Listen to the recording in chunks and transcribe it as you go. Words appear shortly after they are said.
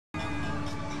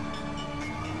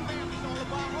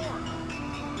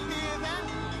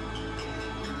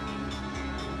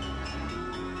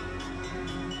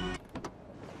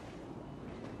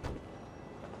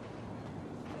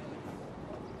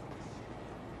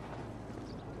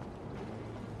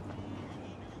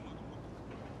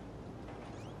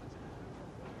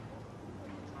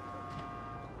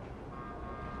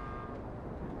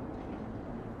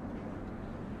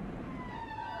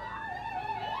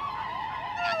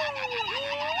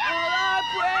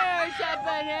up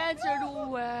and answered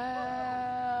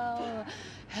well.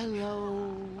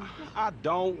 Hello. I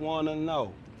don't want to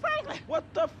know. Franklin!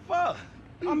 What the fuck?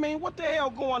 I mean, what the hell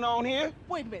going on here?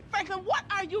 Wait a minute. Franklin, what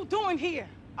are you doing here?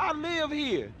 I live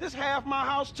here. This half my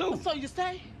house, too. So you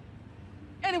say?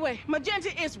 Anyway, Magenta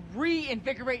is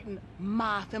reinvigorating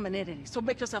my femininity. So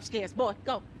make yourself scarce. Boy,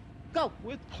 go. Go.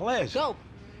 With pleasure. Go.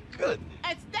 Goodness.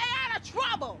 And stay out of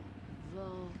trouble.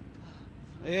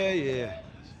 Yeah.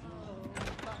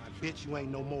 I bet you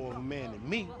ain't no more of a man than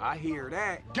me. I hear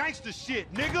that. Gangster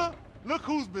shit, nigga. Look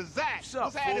who's bizarre.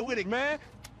 What's at it fool? with it, man?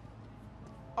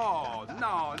 Oh,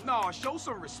 no. Show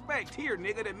some respect here,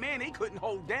 nigga. The man, he couldn't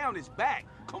hold down his back.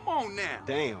 Come on now.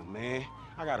 Damn, man.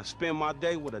 I gotta spend my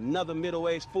day with another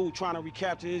middle-aged fool trying to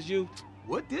recapture his youth.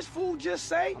 What this fool just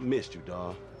say? I missed you,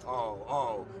 dawg.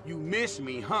 Oh, you miss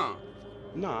me, huh?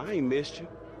 Nah, I ain't missed you.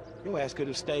 Your ass could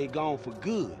have stayed gone for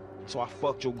good. So I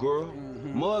fucked your girl,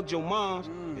 mugged your moms,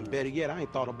 and better yet, I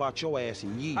ain't thought about your ass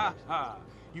in years. Ha ha.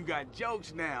 You got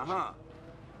jokes now, huh?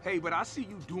 Hey, but I see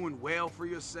you doing well for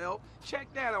yourself. Check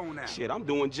that on out. Shit, I'm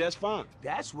doing just fine.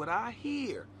 That's what I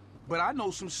hear. But I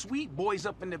know some sweet boys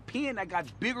up in the pen that got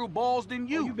bigger balls than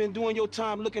you. Oh, you been doing your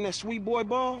time looking at sweet boy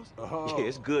balls? Oh. Yeah,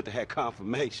 it's good to have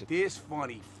confirmation. This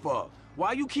funny fuck.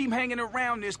 Why you keep hanging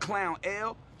around this clown,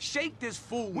 L? Shake this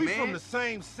fool, We man. from the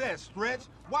same set, Stretch.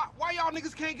 Why y'all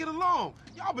niggas can't get along?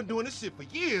 Y'all been doing this shit for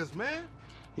years, man.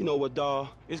 You know what, dawg?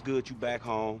 It's good you back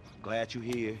home. Glad you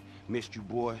here. Missed you,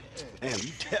 boy. Damn,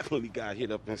 you definitely got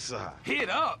hit up inside. Hit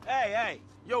up? Hey.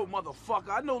 Yo, motherfucker,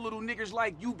 I know little niggas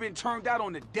like you been turned out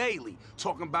on the daily.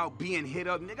 Talking about being hit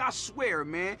up, nigga, I swear,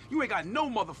 man. You ain't got no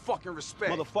motherfucking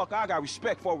respect. Motherfucker, I got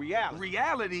respect for reality.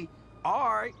 Reality?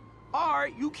 All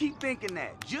right, you keep thinking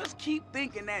that. Just keep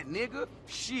thinking that, nigga.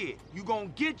 Shit, you gonna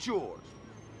get yours.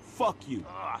 Fuck you.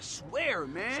 I swear,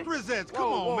 man. Strizzettes,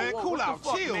 come on, man. Cool what the out,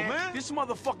 fuck, chill, man. This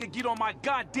motherfucker get on my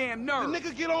goddamn The nerves.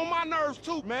 nigga get on my nerves,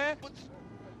 too, man. But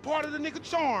part of the nigga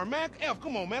charm, man. F,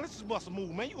 come on, man. Let's just bust a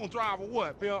move, man. You gonna drive or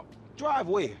what, pimp? Drive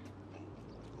where?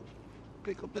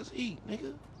 Pick up this heat,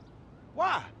 nigga.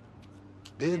 Why?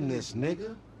 Business,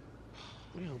 nigga.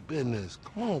 Real business.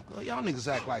 Come on, girl. Y'all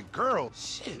niggas act like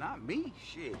girls. Shit. Not me,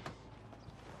 shit.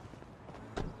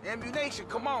 Ammunition,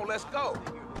 come on, let's go.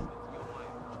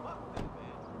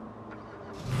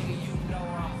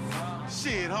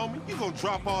 Shit, homie. You gonna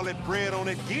drop all that bread on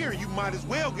that gear, you might as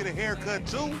well get a haircut,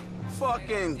 too.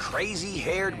 Fucking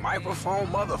crazy-haired microphone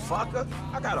motherfucker.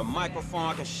 I got a microphone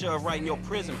I can shove right in your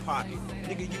prison pocket.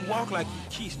 Nigga, you walk like you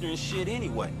keister and shit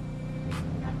anyway.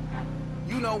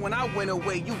 You know, when I went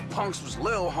away, you punks was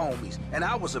little homies, and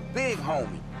I was a big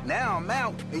homie. Now I'm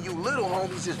out, and you little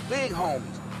homies is big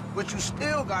homies. But you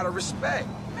still gotta respect.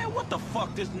 Man, what the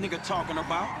fuck this nigga talking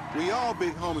about? We all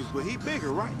big homies, but he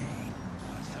bigger, right?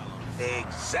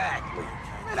 Exactly.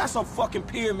 Man, that's some fucking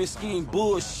pyramid scheme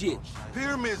bullshit.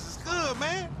 Pyramids is good,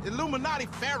 man. Illuminati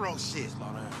pharaoh shit. Slow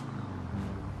down.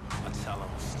 I tell him,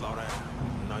 slow down.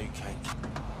 No, you can't.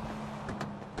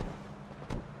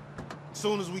 As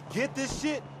soon as we get this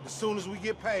shit, as soon as we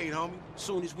get paid, homie.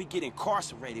 Soon as we get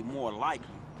incarcerated, more likely.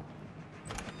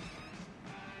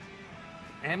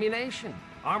 Ammunition.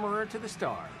 Armorer to the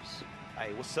stars.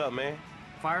 Hey, what's up, man?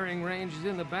 Firing range is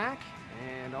in the back,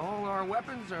 and all our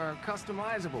weapons are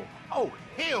customizable. Oh,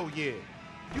 hell yeah.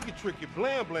 You can trick your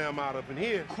blam-blam out up in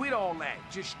here. Quit all that.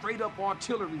 Just straight up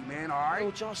artillery, man, all right?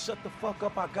 Don't y'all shut the fuck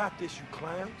up. I got this, you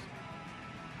clowns.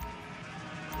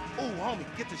 Ooh, homie,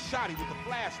 get the shotty with the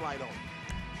flashlight on.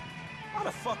 Why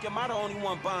the fuck am I the only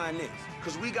one buying this?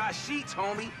 Cause we got sheets,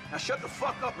 homie. Now shut the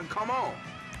fuck up and come on.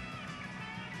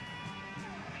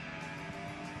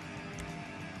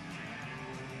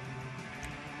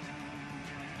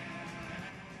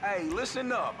 Hey,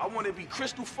 listen up. I want to be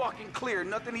crystal fucking clear.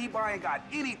 Nothing he buying got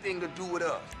anything to do with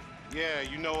us. Yeah,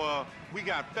 you know, we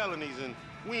got felonies and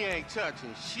we ain't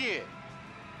touching shit.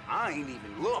 I ain't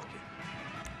even looking.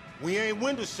 We ain't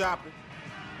window shopping.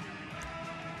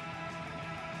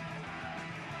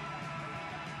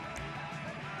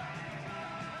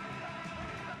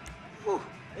 Whew,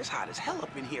 it's hot as hell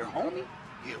up in here, homie.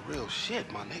 Yeah, real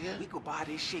shit, my nigga. We could buy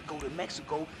this shit, go to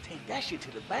Mexico, take that shit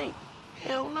to the bank.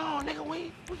 Hell no, nigga,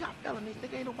 we got felonies,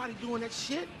 nigga. Ain't nobody doing that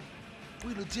shit.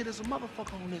 We legit as a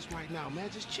motherfucker on this right now, man.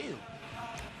 Just chill.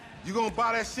 You gonna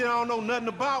buy that shit I don't know nothing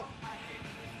about?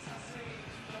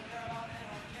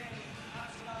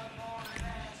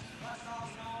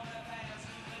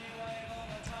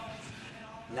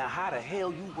 Now, how the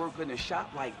hell you work in a shop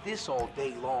like this all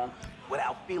day long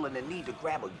without feeling the need to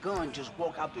grab a gun, just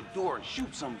walk out the door and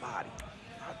shoot somebody?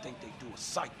 I think they do a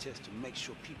psych test to make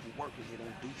sure people working here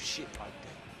don't do shit like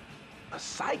that. A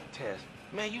psych test?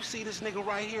 Man, you see this nigga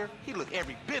right here? He look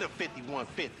every bit of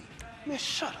 5150. Man,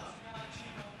 shut up.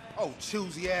 Oh,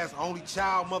 choosy ass only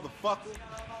child motherfucker.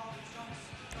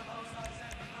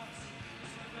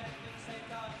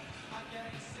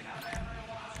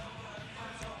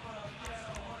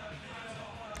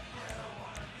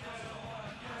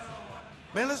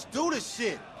 Man, let's do this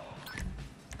shit.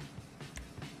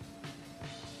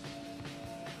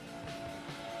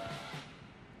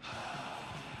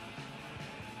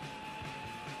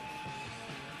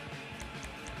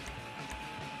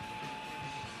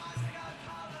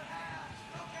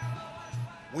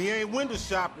 We ain't window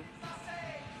shopping.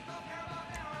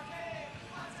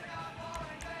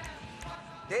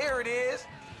 There it is.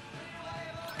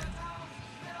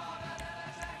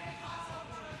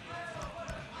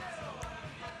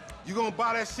 You gonna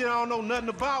buy that shit I don't know nothing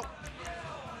about?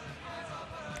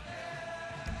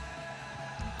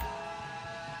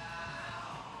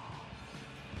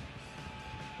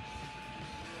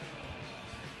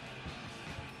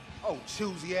 Oh,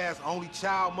 choosy ass only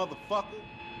child motherfucker.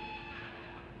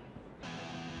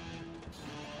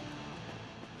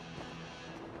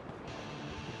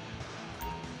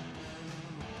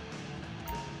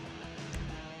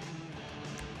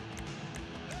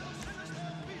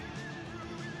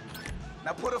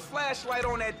 Now put a flashlight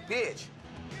on that bitch.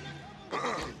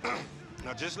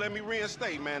 Now just let me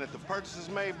reinstate, man, that the purchases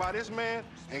made by this man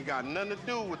ain't got nothing to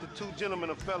do with the two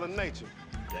gentlemen of felon nature.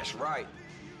 That's right.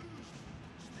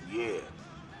 Yeah.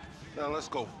 Now let's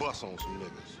go bust on some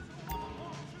niggas.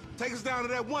 Take us down to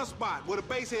that one spot where the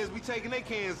baseheads be taking their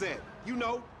cans at. You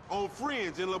know, on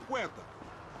Fringe in La Puerta.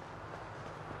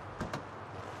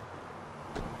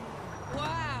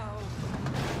 Wow.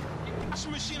 That's a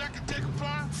machine I can take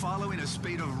apart. Following a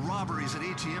spate of robberies at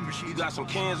ATM machines. You got some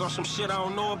cans on some shit I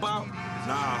don't know about?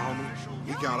 Nah, homie.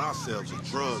 We got ourselves a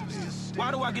drug deal. Why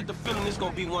do I get the feeling this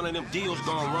gonna be one of them deals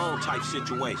gone wrong type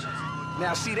situations?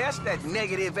 Now, see, that's that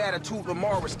negative attitude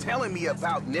Lamar was telling me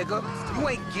about, nigga. You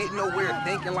ain't getting nowhere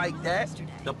thinking like that.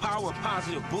 The power of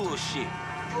positive bullshit.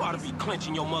 You ought to be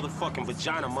clenching your motherfucking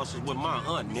vagina muscles with my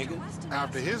aunt, nigga.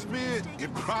 After his bid,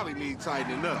 it probably needs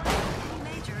tightening up.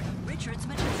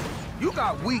 You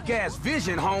got weak-ass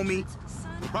vision, homie.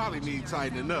 Probably need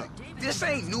tightening up. This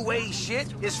ain't new age shit,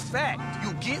 it's fact.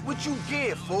 You get what you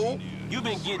give, fool. You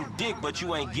been getting dick, but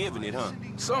you ain't giving it, huh?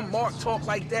 Some Mark talk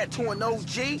like that to an OG?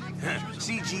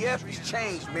 CGF has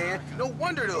changed, man. No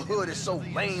wonder the hood is so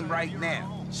lame right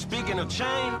now. Speaking of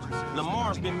change,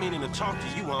 Lamar's been meaning to talk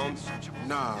to you, Holmes.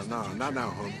 Nah, not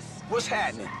now, homie. What's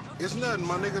happening? It's nothing,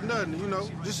 my nigga, nothing, you know.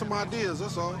 Just some ideas,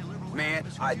 that's all. Man,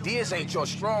 ideas ain't your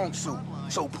strong suit,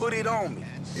 so put it on me.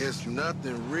 It's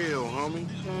nothing real, homie.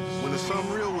 When it's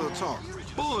something real, we'll talk.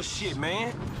 Bullshit,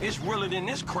 man. It's realer than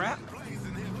this crap.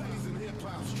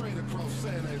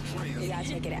 You gotta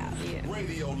check it out. Yeah.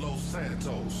 Radio Los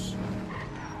Santos.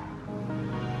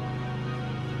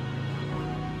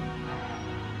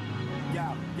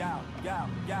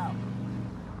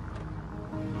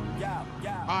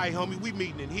 All right, homie, we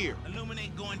meeting in here.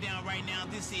 Illuminate going down right now.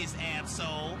 This is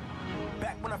Absol.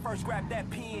 Back when I first grabbed that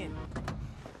pen.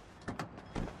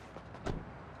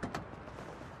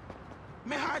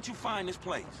 Man, how'd you find this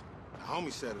place? The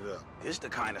homie set it up. It's the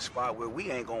kind of spot where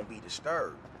we ain't gonna be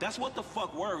disturbed. That's what the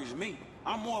fuck worries me.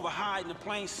 I'm more of a hide in the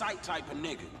plain sight type of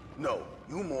nigga. No,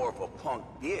 you more of a punk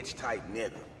bitch type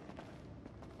nigga.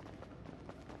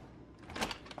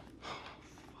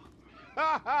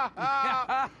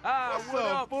 What's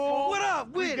up, fool? What up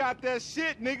with We it? got that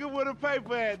shit, nigga, with a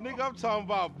paper at. Nigga, I'm talking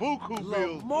about buku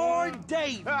bills. Lamar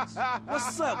Davis.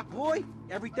 What's up, boy?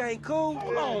 Everything cool?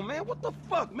 Hold on, man. What the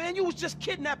fuck, man? You was just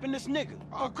kidnapping this nigga.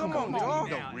 Oh, come on, dog.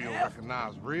 You don't real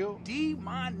recognize real. D,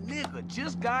 my nigga,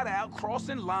 just got out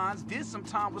crossing lines, did some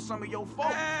time with some of your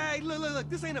folks. Hey, look,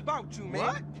 this ain't about you, man.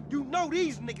 What? You know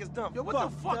these niggas done Yo, what the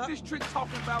fucked fuck up. this trick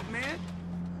talking about, man?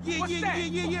 Yeah, What's that?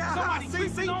 yeah. Somebody See,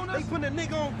 creeping on us? They putting a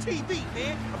nigga on TV,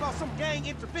 man, about some gang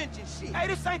intervention shit. Hey,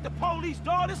 this ain't the police,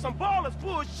 dog. This some ballers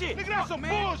bullshit. Nigga, that's some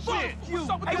man. bullshit. Fuck you. What's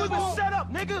up with Hey, this we been bull? set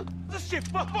up, nigga. This shit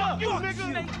fucked up. You,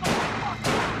 nigga.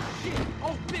 Shit,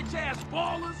 old bitch-ass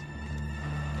ballers.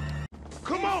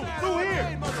 Come on, through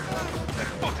here. That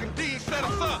fucking D set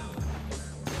us up.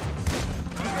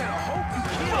 You better hope you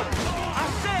kill him. I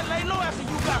said lay low after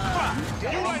you got cropped. You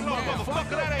ain't no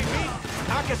motherfucker, that ain't me.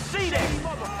 I can see that.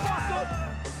 Motherfucker.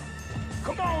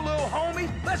 Come on, little homie.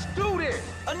 Let's do this.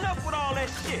 Enough with all that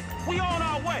shit. We on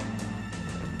our way.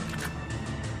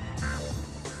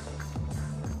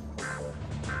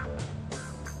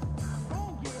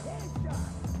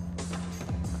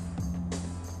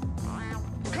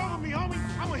 Cover me, homie.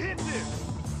 I'ma hit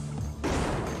this.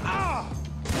 Ah!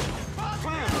 Clowns,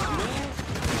 man.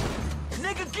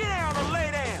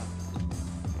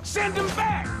 Send him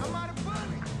back!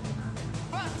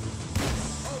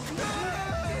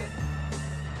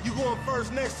 You going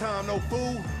first next time, no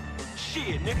fool.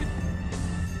 Shit, nigga.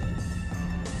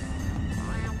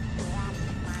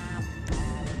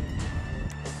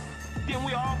 Then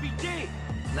we all be dead.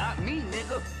 Not me,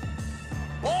 nigga.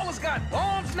 Ballers got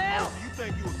bombs now? You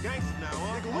think you a gangster now,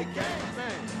 huh? Nigga, we gang,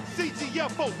 man.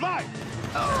 CTF for life!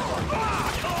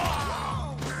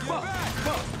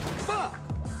 Fuck!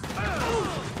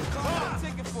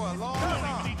 Ticket for a long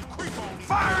time.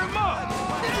 Fire him up!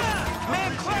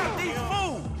 Man, clap these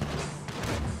fools!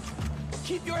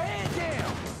 Keep your head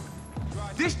down!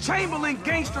 This Chamberlain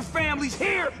gangster family's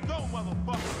here! Go,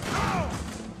 motherfucker!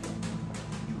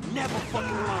 You never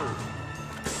fucking learn.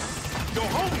 Your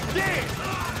homie dead!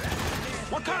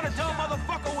 What kind of dumb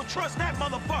motherfucker would trust that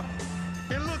motherfucker?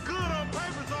 It look good on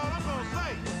paper, is all I'm gonna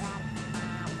say.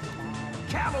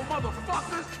 Callow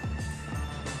motherfuckers!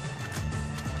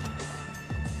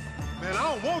 Man, I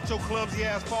don't want your clumsy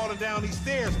ass falling down these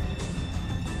stairs.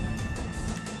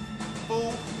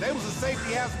 Fool, they was a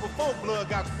safety hazard before blood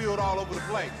got spilled all over the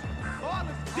place.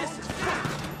 This is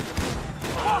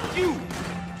fuck you!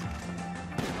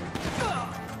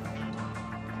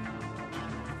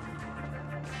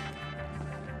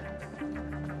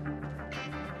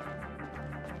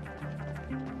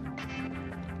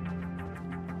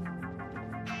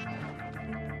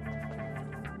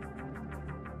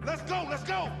 Let's go, let's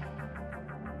go!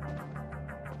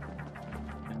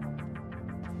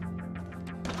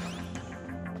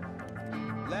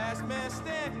 Last man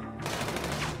standing.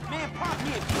 Man, pop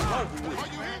me and get over with.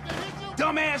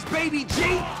 Dumbass baby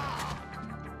G!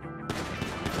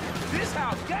 This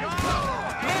house gangsta!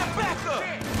 Man, back up!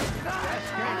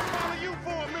 I'll follow you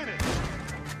for a minute.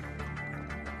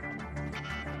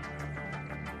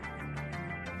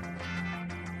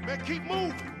 Man, keep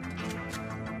moving.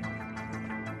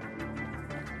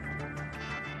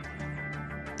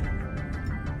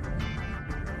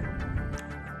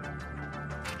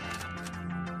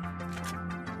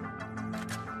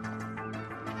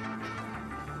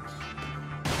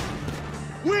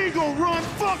 We ain't gonna run,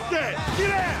 fuck that!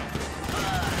 Get out!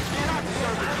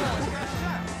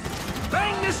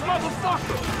 Bang this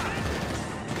motherfucker!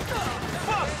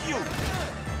 Fuck you!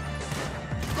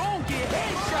 Gon' get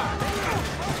headshot!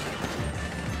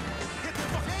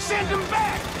 Send him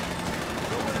back!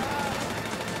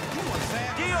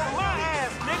 Get on my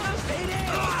ass, nigga! Stay there!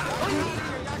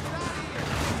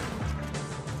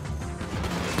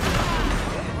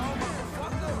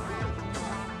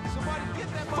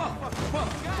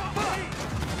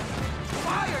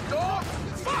 Fire, dog!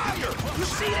 Fire! You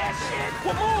see that shit?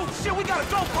 Well, move! Shit, we gotta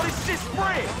go before this shit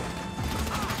spread!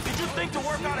 Did you think to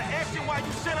work out an exit while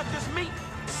you set up this meet?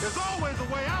 There's always a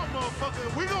way out, motherfucker,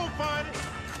 and we gonna find it.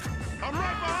 I'm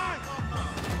right behind you.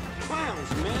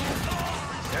 Clowns, man.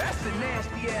 That's a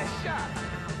nasty-ass shot.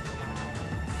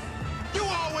 You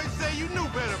always say you knew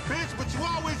better, bitch, but you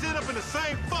always end up in the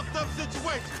same fucked up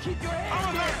situation. Keep your head I'm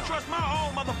gonna learn to down. trust my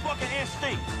own motherfucking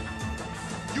instincts.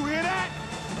 You hear that?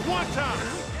 One time.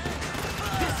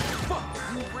 This is fuck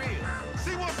you real.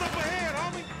 See what's up ahead,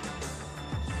 homie?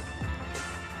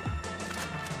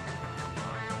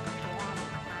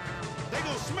 They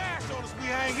gonna smash on us if we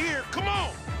hang here. Come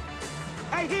on!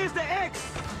 Hey, here's the X.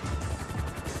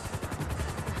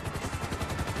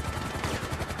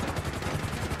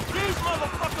 These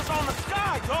motherfuckers on the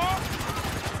sky, dog.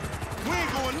 We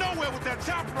ain't going nowhere with that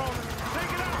chopper on us.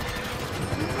 Take it out.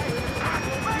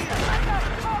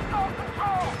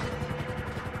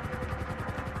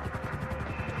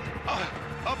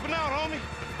 Up and out, homie.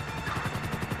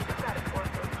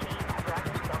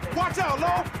 Watch out,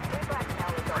 Lo.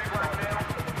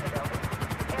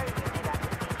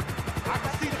 I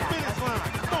can see the finish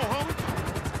line. Come on, homie.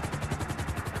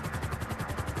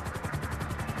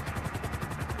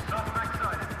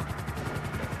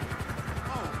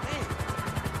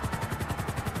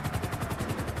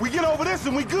 We get over this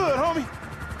and we good, homie.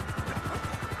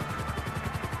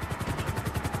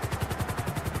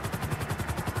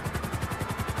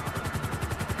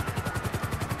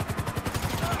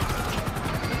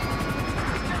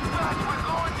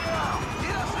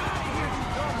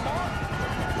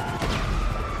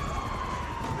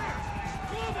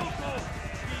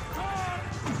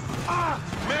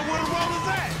 Man, where the roll is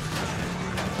at?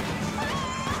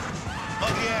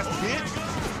 Ugly ass bitch.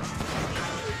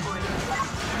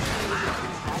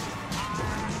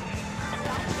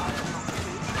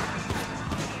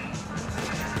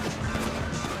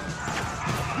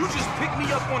 You just picked me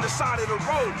up on the side of the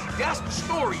road. That's the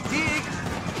story, dig?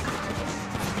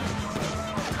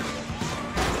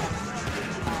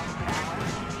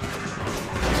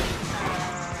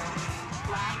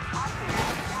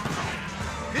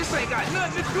 got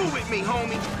nothing to do with me,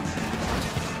 homie.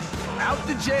 Out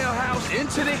the jailhouse,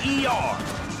 into the ER.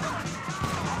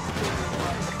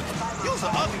 You's an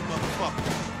ugly motherfucker.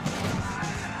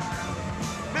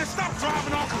 Man, stop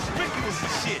driving all conspicuous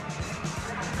and shit.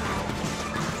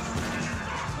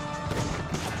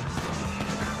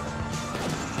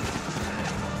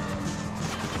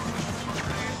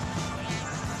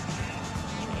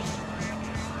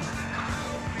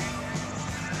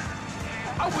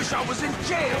 I wish I was in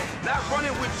jail, not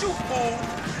running with you, fool.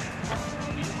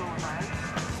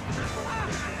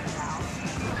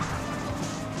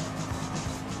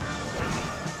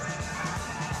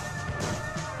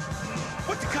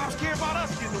 What the cops care about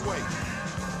us getting away?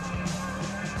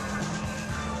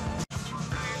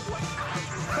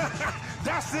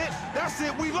 That's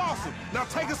it, we lost him. Now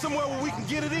take us somewhere where we can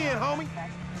get it in, homie.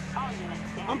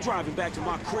 I'm driving back to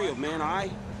my crib, man, all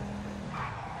right?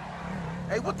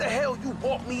 Hey, what the hell you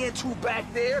walked me into back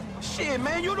there? Shit,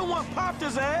 man, you the one popped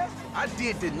his ass. I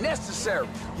did the necessary.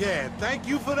 Yeah, thank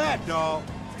you for that, dawg.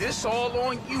 This all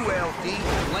on you,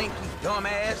 LD, lanky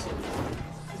dumbass.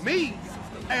 Me?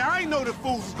 Hey, I ain't know the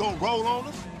fools was gonna roll on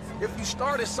us. If you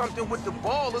started something with the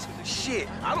ballers, shit,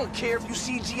 I don't care if you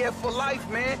CGF for life,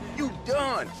 man. You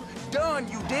done.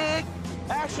 Done, you dig?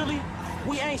 Actually,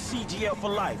 we ain't CGL for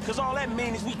life, because all that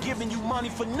means is we giving you money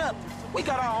for nothing. We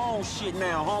got our own shit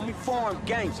now, homie. Foreign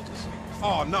gangsters.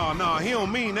 Oh, no, he don't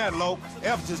mean that, Lo.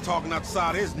 F's just talking out the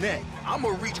side of his neck. I'ma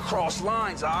reach cross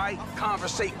lines, all right?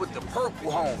 Conversate with the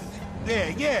purple homies.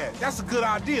 Yeah, that's a good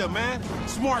idea, man.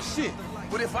 Smart shit.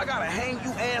 But if I gotta hang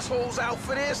you assholes out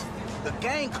for this, the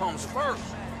gang comes first.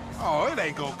 Oh, it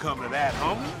ain't gonna come to that,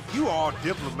 homie. You all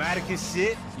diplomatic and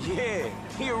shit. Yeah,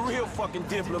 he a real fucking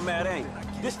diplomat, ain't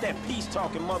he? This that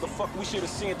peace-talking motherfucker we should have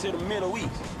sent to the Middle East.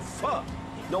 Fuck.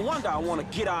 No wonder I want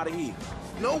to get out of here.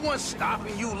 No one's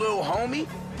stopping you, little homie.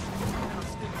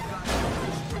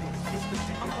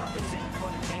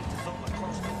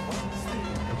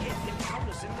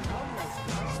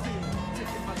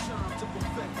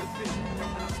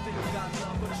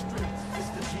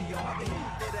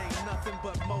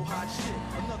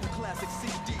 Another classic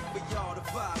CD for y'all to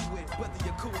vibe with. Whether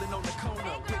you're cooling on the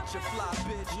corner, with your fly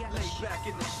bitch, lay back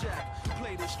in the shack,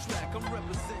 play this track. I'm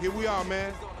representing. Here we are,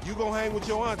 man. You gonna hang with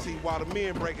your auntie while the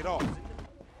men break it off.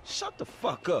 Shut the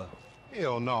fuck up.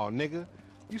 Hell no, nigga.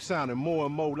 You sounding more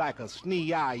and more like a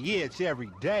snee-eye itch every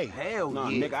day. Hell Nah,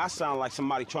 yeah. nigga, I sound like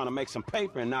somebody trying to make some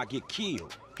paper and not get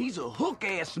killed. He's a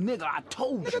hook-ass nigga, I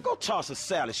told you. Nigga, go toss a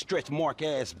salad, stretch mark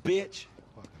ass bitch.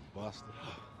 Fucking buster.